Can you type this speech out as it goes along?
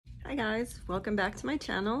Hi guys, welcome back to my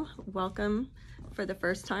channel. Welcome for the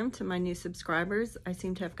first time to my new subscribers. I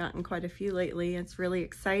seem to have gotten quite a few lately. It's really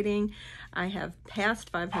exciting. I have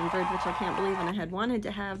passed 500, which I can't believe, and I had wanted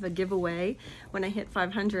to have a giveaway when I hit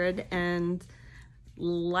 500 and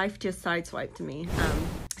life just sideswiped me.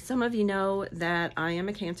 Some of you know that I am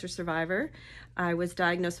a cancer survivor. I was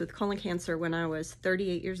diagnosed with colon cancer when I was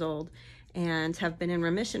 38 years old and have been in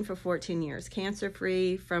remission for 14 years,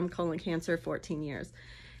 cancer-free from colon cancer, 14 years.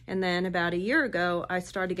 And then about a year ago, I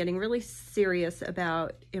started getting really serious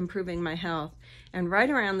about improving my health. And right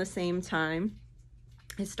around the same time,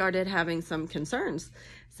 I started having some concerns,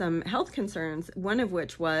 some health concerns, one of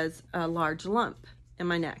which was a large lump in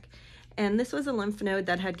my neck. And this was a lymph node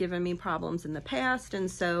that had given me problems in the past, and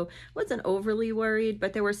so wasn't overly worried,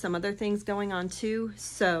 but there were some other things going on too.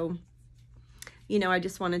 So, you know, I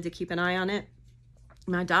just wanted to keep an eye on it.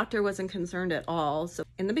 My doctor wasn't concerned at all. So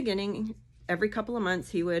in the beginning, every couple of months,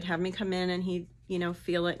 he would have me come in and he'd, you know,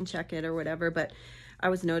 feel it and check it or whatever. But I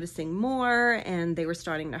was noticing more and they were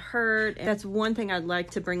starting to hurt. And that's one thing I'd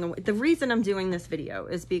like to bring away. The reason I'm doing this video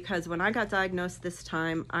is because when I got diagnosed this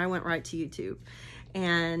time, I went right to YouTube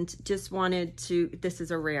and just wanted to, this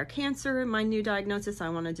is a rare cancer, my new diagnosis. I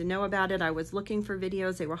wanted to know about it. I was looking for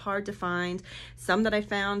videos. They were hard to find. Some that I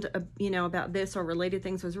found, you know, about this or related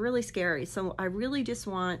things was really scary. So I really just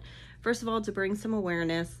want, first of all, to bring some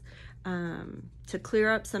awareness, to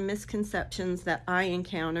clear up some misconceptions that I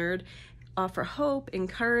encountered, offer hope,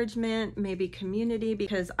 encouragement, maybe community,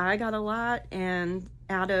 because I got a lot and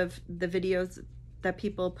out of the videos that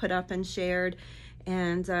people put up and shared.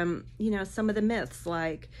 And, you know, some of the myths,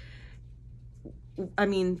 like, I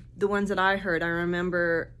mean, the ones that I heard, I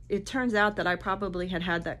remember, it turns out that I probably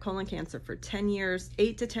had that colon cancer for 10 years,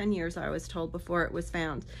 8 to 10 years, I was told, before it was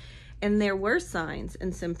found. And there were signs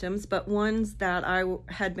and symptoms, but ones that I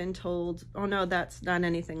had been told, oh no, that's not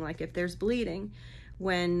anything. Like if there's bleeding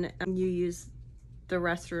when you use the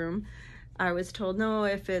restroom, I was told, no,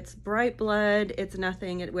 if it's bright blood, it's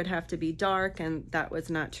nothing. It would have to be dark, and that was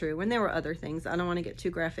not true. And there were other things. I don't want to get too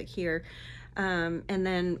graphic here. And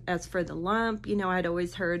then as for the lump, you know, I'd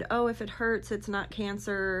always heard, oh, if it hurts, it's not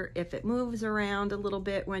cancer. If it moves around a little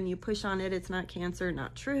bit when you push on it, it's not cancer.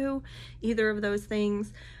 Not true, either of those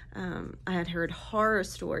things. I had heard horror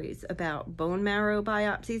stories about bone marrow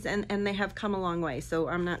biopsies, and they have come a long way. So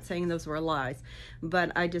I'm not saying those were lies,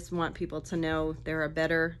 but I just want people to know there are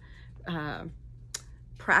better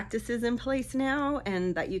practices in place now,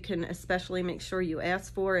 and that you can especially make sure you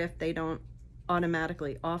ask for if they don't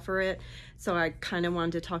automatically offer it. So I kind of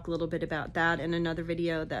wanted to talk a little bit about that in another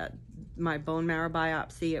video, that my bone marrow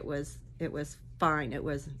biopsy, it was fine. It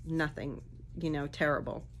was nothing, you know,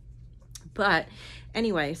 terrible. But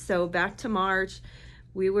anyway, so back to March,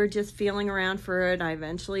 we were just feeling around for it. I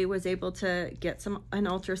eventually was able to get an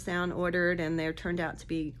ultrasound ordered, and there turned out to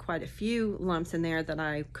be quite a few lumps in there that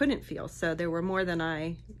I couldn't feel. So there were more than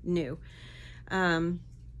I knew.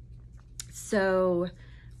 So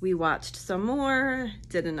we watched some more,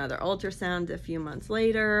 did another ultrasound a few months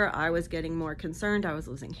later. I was getting more concerned. I was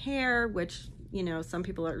losing hair, which, you know, some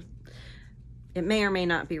people are, it may or may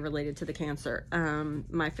not be related to the cancer.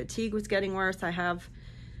 My fatigue was getting worse. I have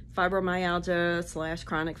fibromyalgia /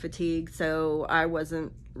 chronic fatigue, so I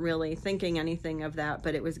wasn't really thinking anything of that,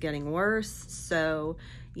 but it was getting worse. So,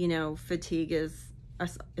 you know, fatigue is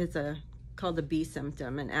called a B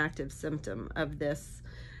symptom, an active symptom of this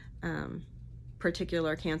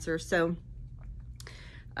particular cancer. So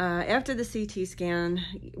after the CT scan,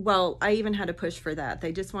 well, I even had to push for that.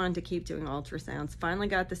 They just wanted to keep doing ultrasounds. Finally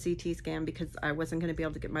got the CT scan because I wasn't going to be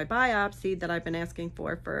able to get my biopsy that I've been asking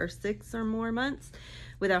for 6 or more months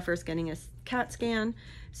without first getting a CAT scan.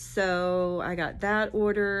 So I got that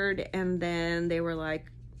ordered, and then they were like,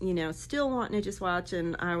 you know, still wanting to just watch.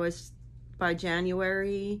 And I was, by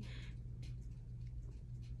January,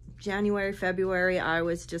 February, I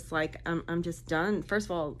was just like, I'm just done. First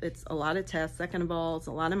of all, it's a lot of tests. Second of all, it's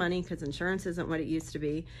a lot of money because insurance isn't what it used to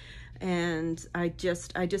be. And I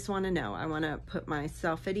just want to know. I want to put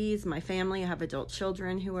myself at ease, my family. I have adult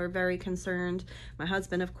children who are very concerned, my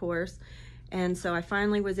husband, of course. And so I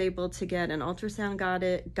finally was able to get an ultrasound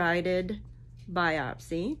guided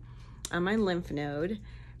biopsy on my lymph node.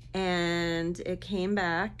 And it came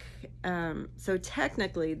back, so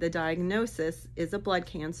technically the diagnosis is a blood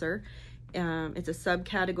cancer. It's a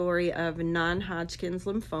subcategory of Non-Hodgkins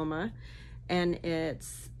lymphoma, and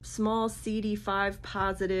it's small CD5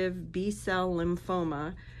 positive B-cell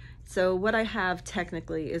lymphoma. So what I have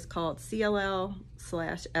technically is called CLL/SLL.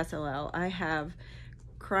 I have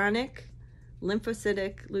chronic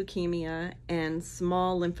lymphocytic leukemia and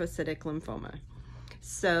small lymphocytic lymphoma.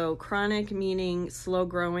 So chronic meaning slow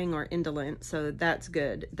growing or indolent. So that's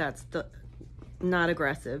good. That's the not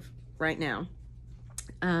aggressive right now.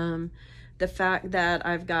 The fact that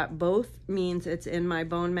I've got both means it's in my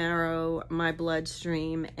bone marrow, my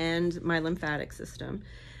bloodstream, and my lymphatic system.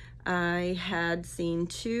 I had seen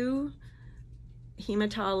 2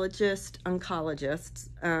 hematologist oncologists.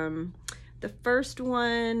 The first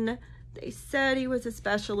one, they said he was a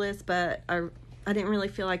specialist, but I didn't really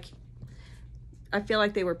feel like, I feel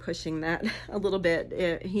like they were pushing that a little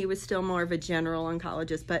bit. He was still more of a general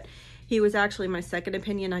oncologist, but he was actually my second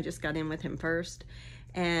opinion. I just got in with him first.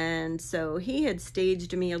 And so he had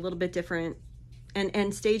staged me a little bit different,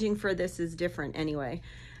 and staging for this is different anyway.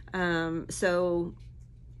 So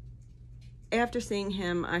after seeing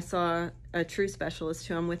him, I saw a true specialist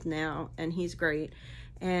who I'm with now, and he's great.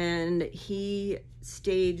 And he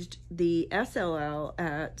staged the SLL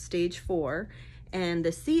at stage 4, and the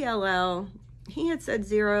CLL, he had said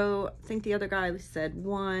 0. I think the other guy said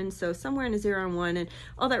 1. So somewhere in a 0 and 1. And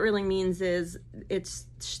all that really means is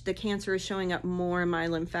the cancer is showing up more in my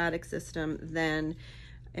lymphatic system than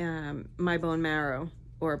my bone marrow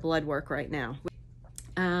or blood work right now.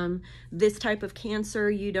 This type of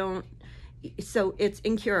cancer, so it's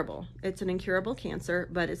incurable. It's an incurable cancer,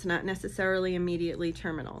 but it's not necessarily immediately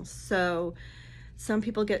terminal. So some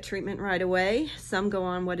people get treatment right away. Some go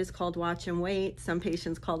on what is called watch and wait. Some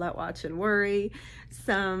patients call that watch and worry.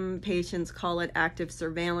 Some patients call it active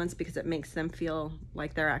surveillance because it makes them feel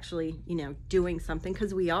like they're actually, doing something,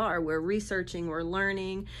 because we're researching, we're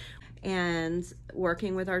learning, and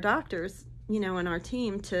working with our doctors, and our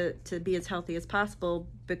team to be as healthy as possible,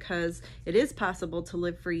 because it is possible to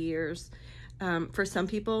live for years. For some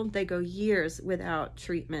people, they go years without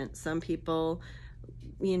treatment. Some people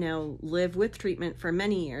live with treatment for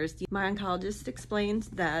many years. My oncologist explained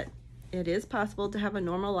that it is possible to have a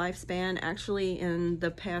normal lifespan. Actually, in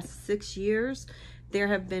the past 6 years, there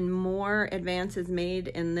have been more advances made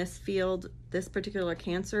in this field, this particular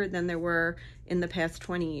cancer, than there were in the past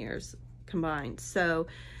 20 years combined. So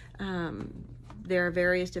there are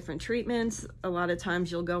various different treatments. A lot of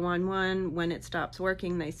times you'll go on one. When it stops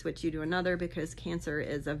working, they switch you to another, because cancer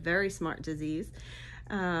is a very smart disease.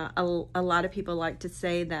 A lot of people like to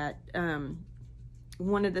say that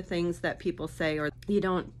one of the things that people say, or you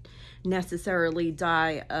don't necessarily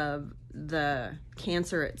die of the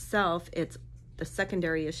cancer itself, it's the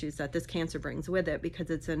secondary issues that this cancer brings with it, because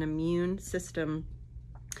it's an immune system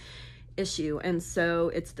issue. And so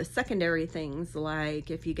it's the secondary things,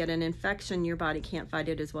 like if you get an infection, your body can't fight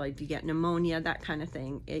it as well. If you get pneumonia, that kind of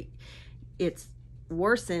thing, it's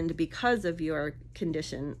worsened because of your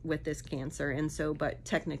condition with this cancer. And so, but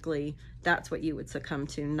technically that's what you would succumb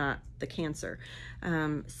to, not the cancer.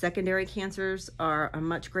 Secondary cancers are a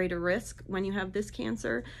much greater risk when you have this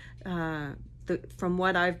cancer. From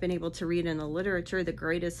what I've been able to read in the literature, the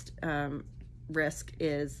greatest risk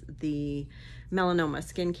is the melanoma,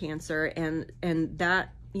 skin cancer, and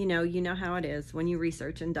that, you know how it is when you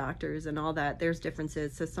research in doctors and all that, there's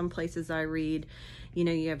differences. So some places I read,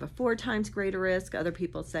 you have a 4 times greater risk. Other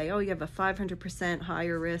people say, oh, you have a 500%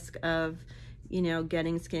 higher risk of,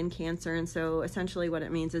 getting skin cancer. And so essentially what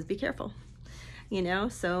it means is be careful,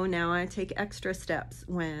 so now I take extra steps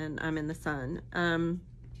when I'm in the sun.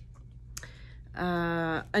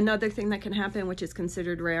 Another thing that can happen, which is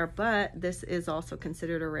considered rare, but this is also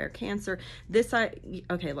considered a rare cancer.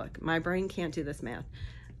 Okay, look, my brain can't do this math.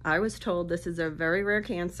 I was told this is a very rare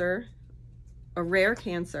cancer,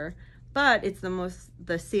 but it's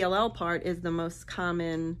the CLL part is the most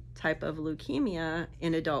common type of leukemia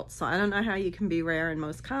in adults. So I don't know how you can be rare and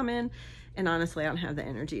most common. And honestly, I don't have the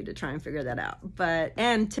energy to try and figure that out.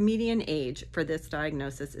 And median age for this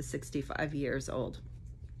diagnosis is 65 years old.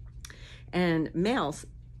 And males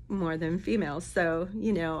more than females. So,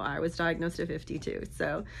 I was diagnosed at 52.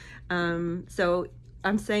 So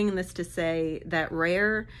I'm saying this to say that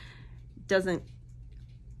rare doesn't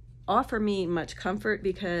offer me much comfort,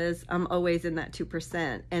 because I'm always in that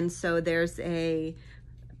 2%. And so there's a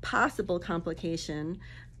possible complication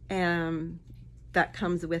that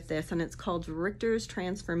comes with this, and it's called Richter's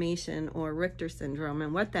transformation, or Richter syndrome.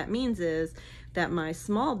 And what that means is that my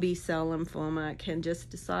small B-cell lymphoma can just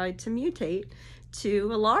decide to mutate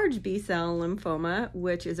to a large B-cell lymphoma,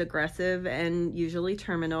 which is aggressive and usually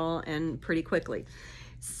terminal and pretty quickly.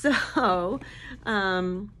 So,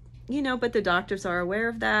 but the doctors are aware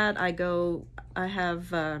of that. I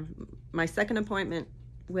have my second appointment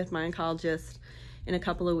with my oncologist in a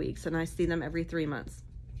couple of weeks, and I see them every 3 months.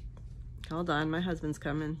 Hold on, my husband's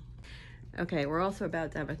coming. Okay, we're also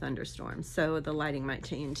about to have a thunderstorm, so the lighting might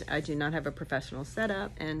change. I do not have a professional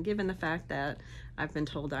setup, and given the fact that I've been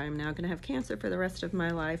told I am now going to have cancer for the rest of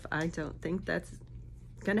my life, I don't think that's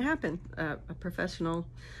going to happen, a professional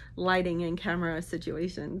lighting and camera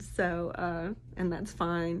situation. So, and that's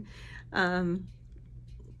fine.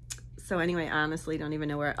 So anyway, I honestly don't even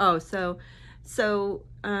know where,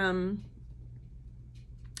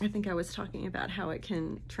 I think I was talking about how it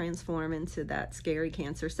can transform into that scary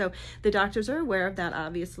cancer. So the doctors are aware of that,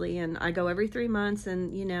 obviously, and I go every 3 months,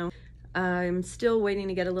 and, you know, I'm still waiting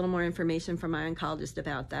to get a little more information from my oncologist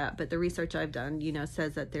about that. But the research I've done, you know,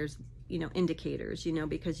 says that there's, you know, indicators, you know,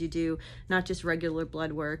 because you do not just regular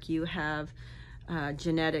blood work, you have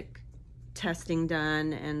genetic testing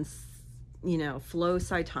done, and, you know, flow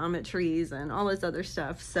cytometries and all this other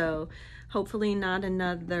stuff. So hopefully not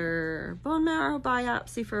another bone marrow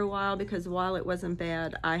biopsy for a while, because while it wasn't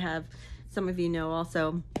bad, I have, some of you know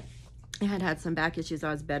also, I had some back issues.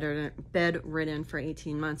 I was bedridden for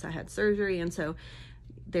 18 months. I had surgery, and so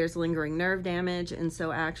there's lingering nerve damage. And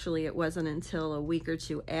so actually it wasn't until a week or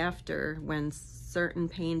two after, when certain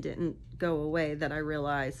pain didn't go away, that I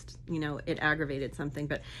realized, you know, it aggravated something.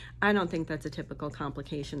 But I don't think that's a typical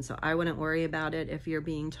complication, so I wouldn't worry about it if you're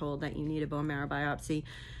being told that you need a bone marrow biopsy.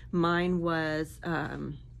 Mine was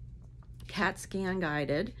CAT scan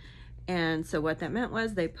guided, and so what that meant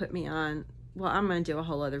was they put me on, well, I'm going to do a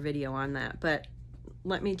whole other video on that, but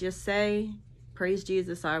let me just say, praise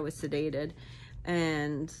Jesus, I was sedated,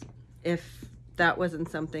 and if that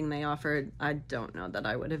wasn't something they offered, I don't know that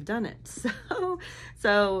I would have done it.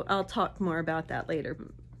 So I'll talk more about that later.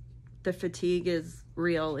 The fatigue is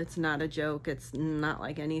real. It's not a joke. It's not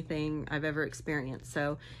like anything I've ever experienced.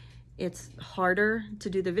 So it's harder to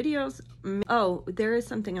do the videos. Oh, there is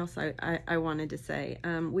something else I wanted to say.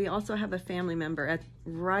 We also have a family member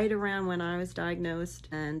right around when I was diagnosed,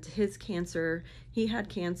 and his cancer, he had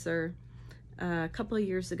cancer a couple of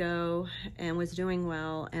years ago and was doing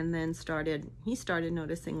well, and then he started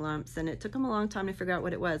noticing lumps, and it took him a long time to figure out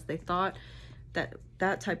what it was. They thought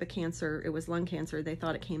that type of cancer, it was lung cancer. They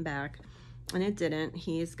thought it came back, and it didn't.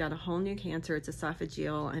 He's got a whole new cancer. It's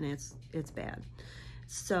esophageal, and it's bad.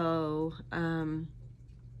 So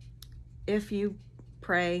if you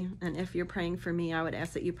pray, and if you're praying for me, I would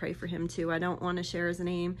ask that you pray for him too. I don't want to share his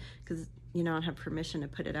name because, you know, I don't have permission to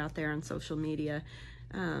put it out there on social media.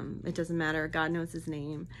 It doesn't matter. God knows his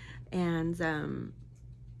name. And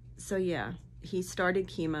so yeah, he started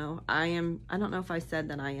chemo. I don't know if I said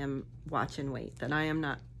that I am watch and wait, that I am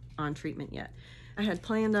not on treatment yet. I had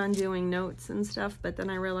planned on doing notes and stuff, but then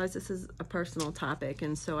I realized this is a personal topic,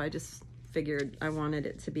 and so I just figured I wanted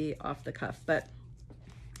it to be off the cuff. But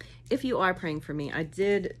if you are praying for me, I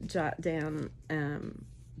did jot down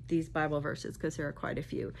these Bible verses because there are quite a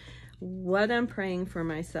few. What I'm praying for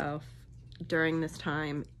myself during this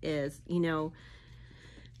time is, you know,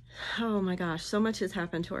 oh my gosh, so much has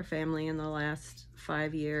happened to our family in the last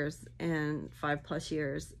 5 years and 5+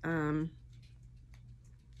 years.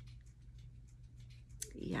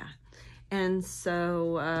 Yeah. And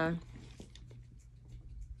so,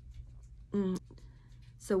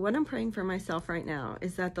 so what I'm praying for myself right now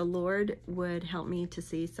is that the Lord would help me to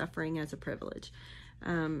see suffering as a privilege.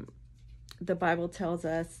 The Bible tells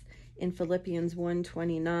us in Philippians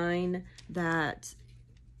 1:29 that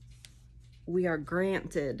we are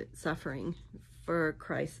granted suffering for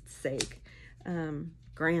Christ's sake.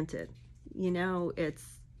 Granted, you know,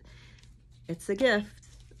 it's a gift.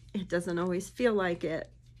 It doesn't always feel like it,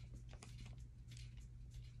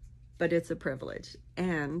 but it's a privilege.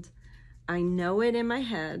 And I know it in my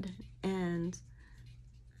head, and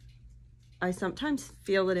I sometimes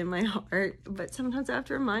feel it in my heart, but sometimes I have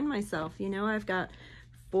to remind myself, you know, I've got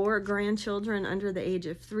 4 grandchildren under the age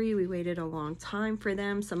of 3. We waited a long time for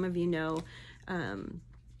them. Some of you know,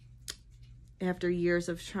 after years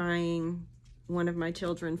of trying, one of my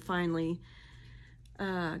children finally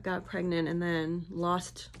got pregnant and then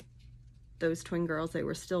lost those twin girls. They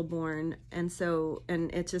were stillborn. And so,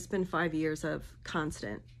 and it's just been 5 years of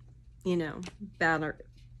constant, you know,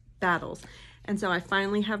 battles. And so I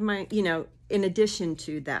finally have my, you know, in addition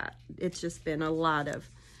to that, it's just been a lot of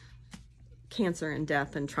cancer and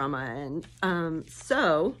death and trauma. And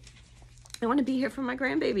so I want to be here for my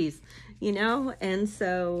grandbabies, you know? And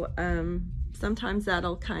so sometimes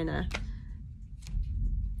that'll kind of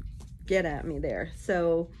get at me there.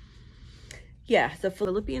 So yeah, so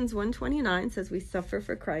Philippians 1:29 says we suffer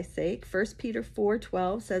for Christ's sake. 1 Peter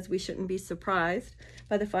 4:12 says we shouldn't be surprised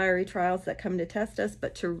by the fiery trials that come to test us,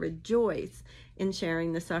 but to rejoice in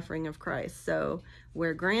sharing the suffering of Christ. So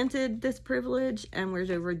we're granted this privilege, and we're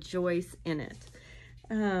to rejoice in it.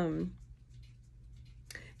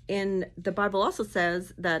 And the Bible also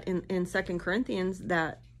says that in 2 Corinthians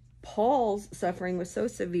that Paul's suffering was so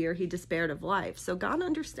severe he despaired of life. So God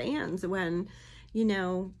understands when, you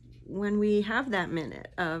know, when we have that minute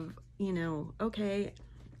of, you know, okay,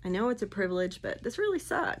 I know it's a privilege, but this really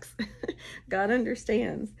sucks. God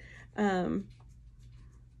understands.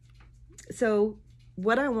 So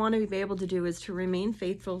what I want to be able to do is to remain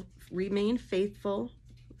faithful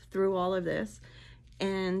through all of this.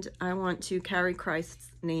 And I want to carry Christ's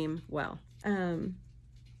name well.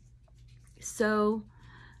 So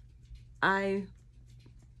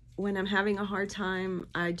when I'm having a hard time,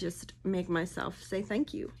 I just make myself say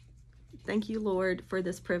thank you. Thank you, Lord, for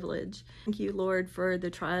this privilege. Thank you, Lord, for the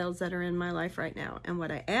trials that are in my life right now. And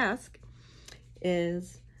what I ask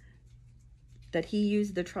is that he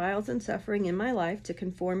use the trials and suffering in my life to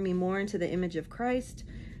conform me more into the image of Christ,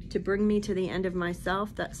 to bring me to the end of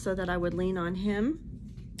myself, so that I would lean on him,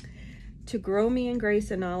 to grow me in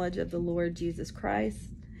grace and knowledge of the Lord Jesus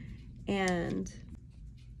Christ, and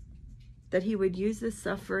that he would use this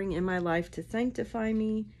suffering in my life to sanctify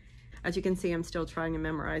me. As you can see, I'm still trying to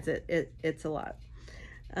memorize it. It's a lot.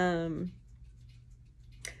 I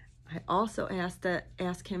also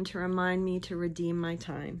ask him to remind me to redeem my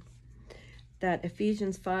time. That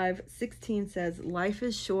Ephesians 5:16 says, life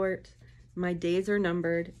is short, my days are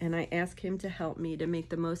numbered, and I ask him to help me to make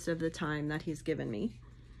the most of the time that he's given me.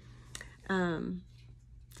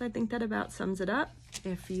 So I think that about sums it up.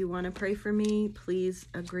 If you want to pray for me, please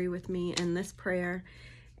agree with me in this prayer.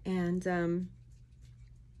 And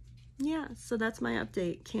yeah, so that's my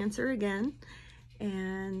update. Cancer again.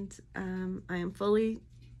 And I am fully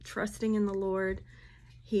trusting in the Lord.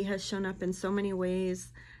 He has shown up in so many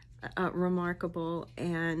ways, remarkable.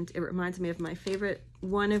 And it reminds me of my favorite,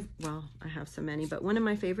 well, I have so many, but one of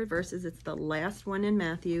my favorite verses, it's the last one in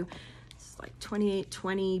Matthew. It's like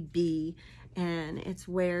 28:20b. And it's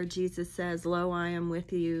where Jesus says, lo, I am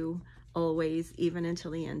with you always, even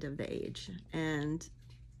until the end of the age. And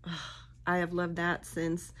I have loved that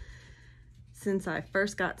since I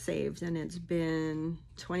first got saved, and it's been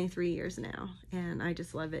 23 years now, and I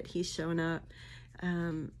just love it. He's shown up.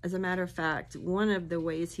 As a matter of fact, one of the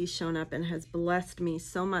ways he's shown up and has blessed me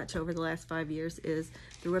so much over the last 5 years is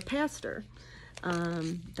through a pastor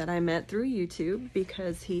that I met through YouTube,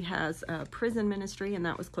 because he has a prison ministry, and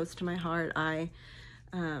that was close to my heart. I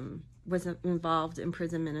was involved in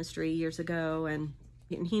prison ministry years ago, and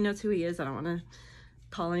he knows who he is. I don't want to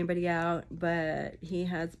call anybody out, but he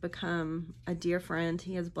has become a dear friend.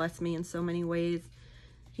 He has blessed me in so many ways.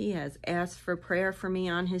 He has asked for prayer for me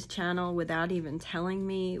on his channel without even telling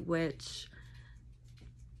me, which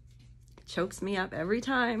chokes me up every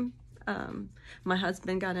time. My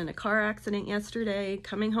husband got in a car accident yesterday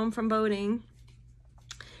coming home from boating,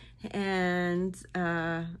 and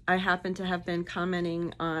I happened to have been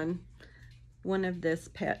commenting on one of this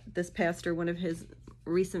pastor, one of his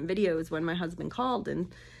recent videos when my husband called.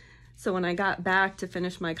 And so when I got back to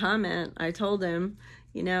finish my comment, I told him,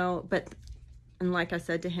 you know, and like I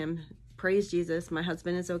said to him, praise Jesus, my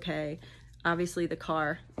husband is okay. Obviously the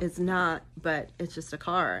car is not, but it's just a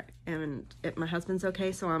car, and my husband's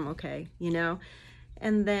okay, so I'm okay, you know.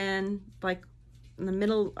 And then like in the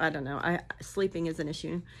middle, I don't know, sleeping is an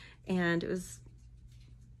issue, and it was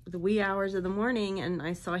the wee hours of the morning, and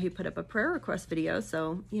I saw he put up a prayer request video.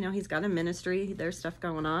 So, you know, he's got a ministry, there's stuff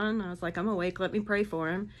going on. I was like, I'm awake, let me pray for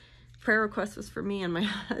him. Prayer request was for me and my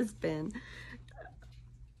husband.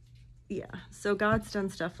 Yeah, so God's done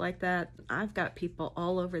stuff like that. I've got people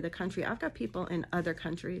all over the country. I've got people in other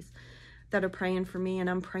countries that are praying for me, and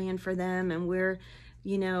I'm praying for them. And we're,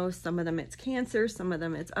 you know, some of them it's cancer, some of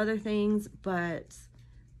them it's other things, but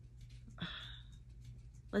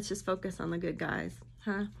let's just focus on the good guys,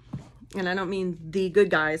 huh? And I don't mean the good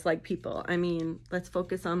guys like people. I mean, let's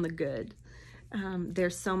focus on the good.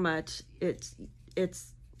 There's so much. It's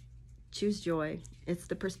choose joy. It's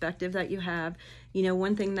the perspective that you have. You know,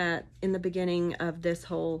 one thing that in the beginning of this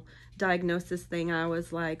whole diagnosis thing, I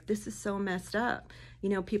was like, this is so messed up. You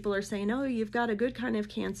know, people are saying, oh, you've got a good kind of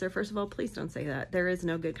cancer. First of all, please don't say that. There is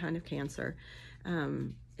no good kind of cancer.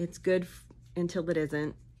 It's good until it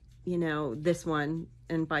isn't, you know, this one.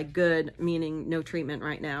 And by good, meaning no treatment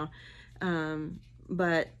right now.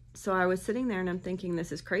 But so I was sitting there and I'm thinking,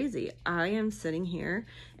 this is crazy. I am sitting here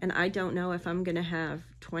and I don't know if I'm going to have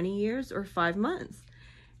 20 years or 5 months.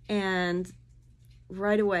 And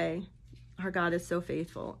right away, our God is so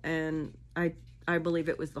faithful. And I believe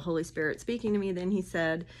it was the Holy Spirit speaking to me. Then he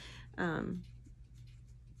said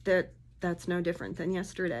that's no different than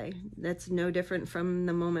yesterday. That's no different from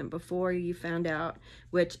the moment before you found out,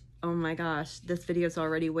 which, oh my gosh, this video is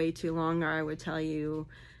already way too long, or I would tell you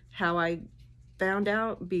how I found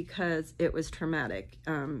out because it was traumatic.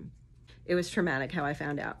 It was traumatic how I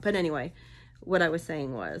found out. But anyway, what I was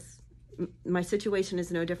saying was, my situation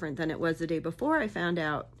is no different than it was the day before I found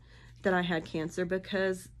out that I had cancer,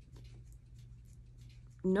 because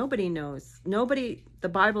nobody knows. Nobody, the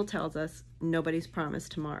Bible tells us, nobody's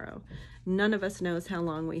promised tomorrow. None of us knows how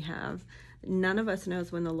long we have. None of us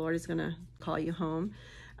knows when the Lord is going to call you home.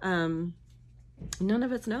 None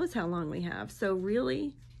of us knows how long we have. So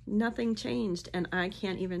really, nothing changed. And I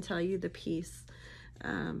can't even tell you the peace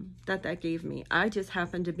that gave me. I just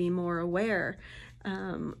happen to be more aware.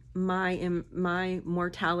 My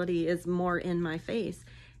mortality is more in my face.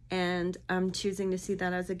 And I'm choosing to see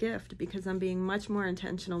that as a gift, because I'm being much more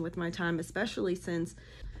intentional with my time, especially since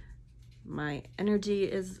my energy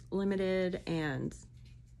is limited, and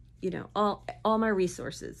all my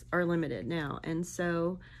resources are limited now. And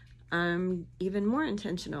so I'm even more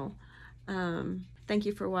intentional. Thank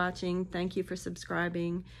you for watching. Thank you for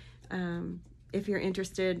subscribing. If you're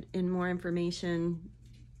interested in more information,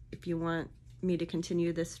 if you want me to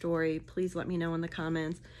continue this story, please let me know in the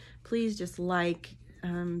comments. Please just like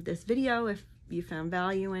this video if you found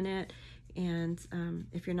value in it. And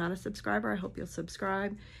if you're not a subscriber, I hope you'll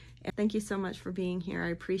subscribe. And thank you so much for being here. I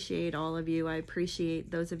appreciate all of you. I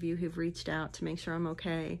appreciate those of you who've reached out to make sure I'm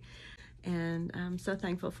okay. And I'm so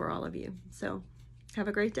thankful for all of you. So have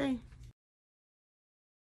a great day.